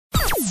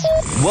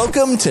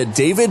Welcome to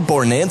David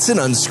Bornanson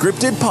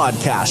Unscripted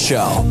Podcast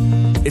Show.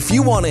 If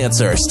you want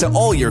answers to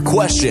all your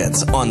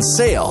questions on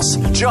sales,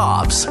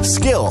 jobs,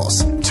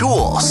 skills,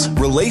 tools,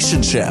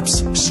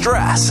 relationships,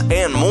 stress,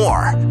 and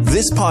more,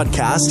 this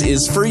podcast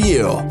is for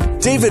you.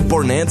 David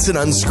Bornanson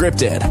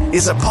Unscripted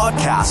is a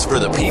podcast for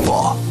the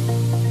people.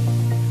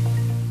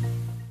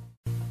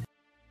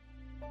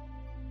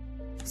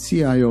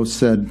 CIO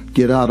said,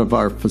 "Get out of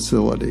our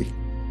facility."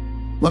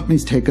 Let me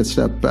take a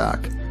step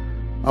back.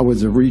 I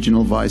was a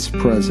regional vice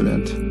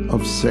president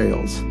of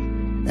sales,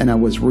 and I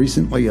was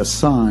recently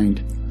assigned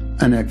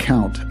an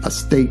account, a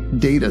state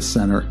data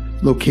center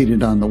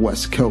located on the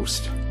West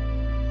Coast.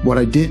 What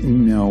I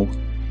didn't know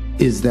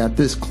is that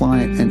this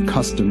client and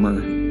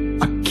customer,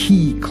 a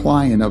key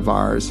client of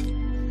ours,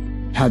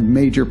 had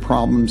major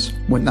problems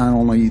with not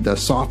only the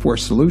software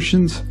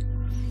solutions,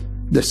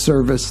 the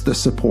service, the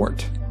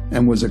support,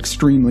 and was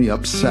extremely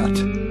upset.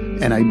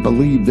 And I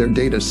believe their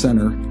data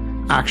center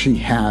actually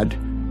had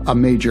a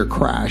major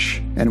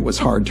crash and it was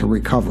hard to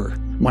recover.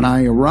 When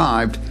I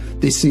arrived,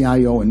 the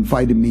CIO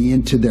invited me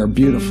into their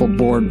beautiful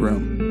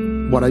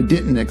boardroom. What I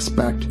didn't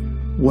expect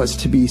was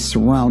to be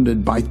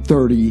surrounded by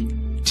 30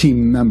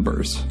 team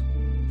members.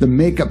 The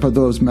makeup of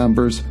those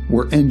members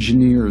were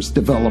engineers,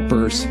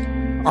 developers,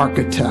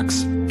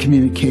 architects,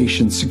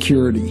 communication,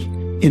 security,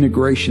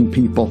 integration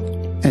people,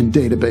 and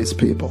database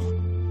people.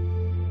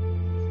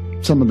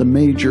 Some of the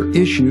major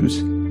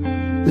issues,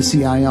 the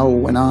CIO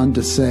went on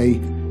to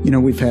say,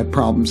 we've had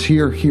problems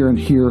here, here, and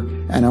here,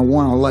 and I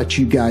want to let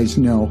you guys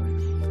know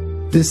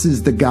this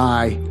is the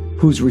guy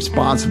who's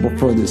responsible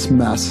for this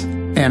mess,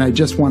 and I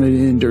just wanted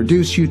to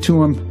introduce you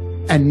to him,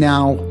 and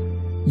now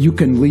you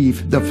can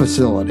leave the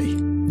facility.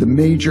 The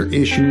major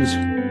issues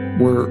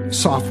were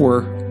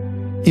software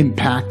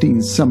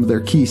impacting some of their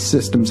key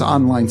systems,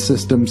 online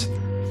systems,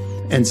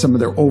 and some of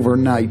their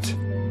overnight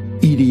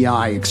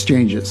EDI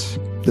exchanges.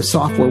 The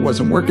software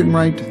wasn't working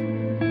right,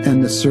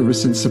 and the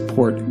service and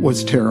support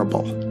was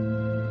terrible.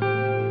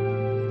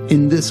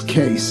 In this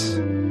case,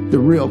 the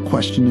real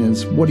question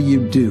is, what do you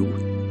do?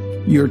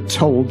 You're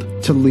told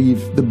to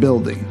leave the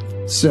building.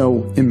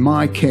 So in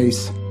my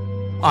case,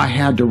 I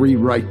had to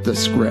rewrite the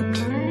script.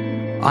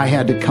 I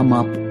had to come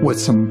up with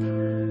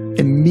some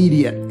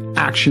immediate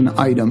action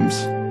items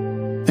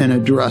and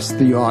address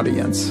the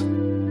audience.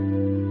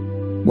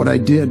 What I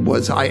did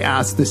was I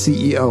asked the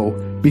CEO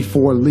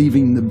before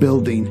leaving the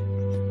building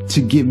to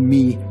give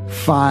me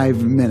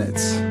 5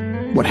 minutes.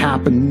 What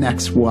happened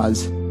next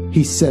was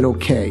he said,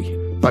 "Okay,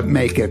 but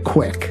make it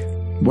quick."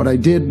 What I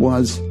did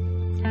was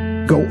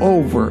go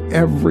over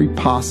every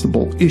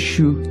possible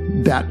issue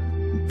that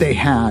they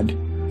had,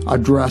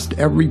 addressed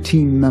every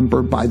team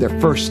member by their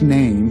first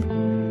name,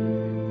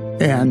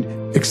 and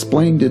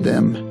explained to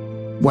them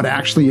what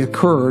actually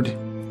occurred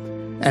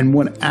and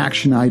what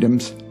action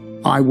items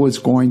I was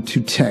going to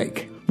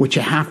take. What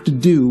you have to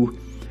do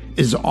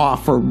is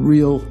offer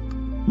real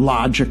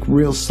logic,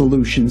 real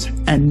solutions,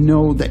 and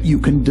know that you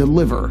can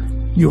deliver.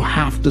 You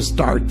have to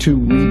start to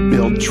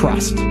rebuild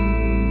trust.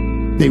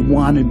 They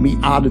wanted me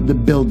out of the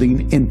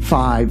building in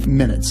 5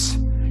 minutes.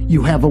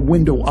 You have a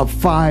window of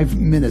 5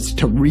 minutes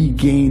to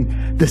regain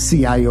the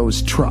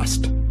CIO's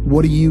trust.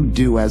 What do you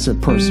do as a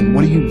person?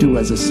 What do you do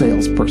as a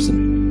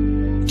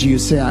salesperson? Do you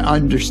say, "I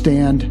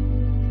understand,"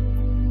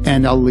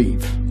 and I'll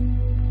leave?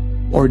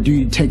 Or do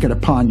you take it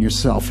upon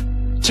yourself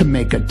to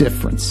make a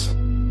difference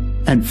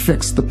and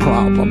fix the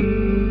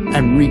problem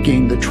and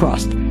regain the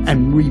trust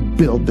and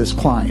rebuild this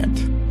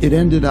client? It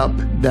ended up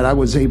that I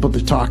was able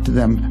to talk to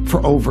them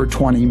for over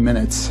 20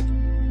 minutes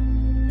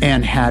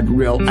and had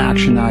real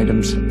action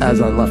items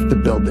as I left the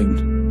building.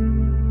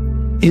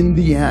 In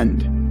the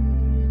end,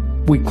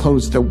 we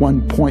closed a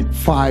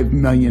 $1.5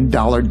 million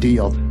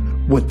deal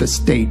with the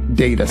state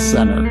data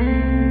center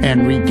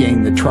and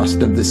regained the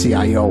trust of the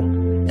CIO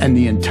and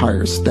the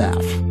entire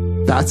staff.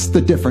 That's the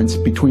difference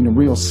between a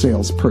real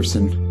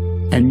salesperson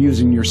and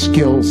using your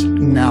skills,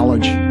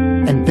 knowledge,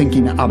 and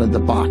thinking out of the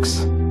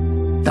box.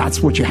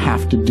 That's what you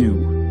have to do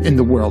in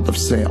the world of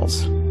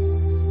sales.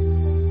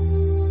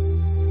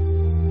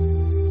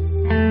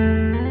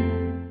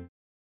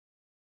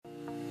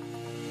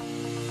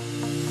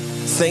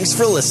 Thanks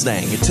for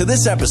listening to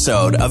this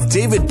episode of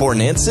David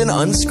Bornanson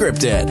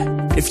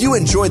Unscripted. If you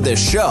enjoyed this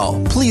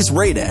show, please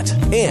rate it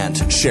and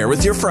share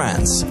with your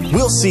friends.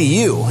 We'll see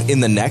you in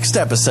the next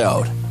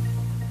episode.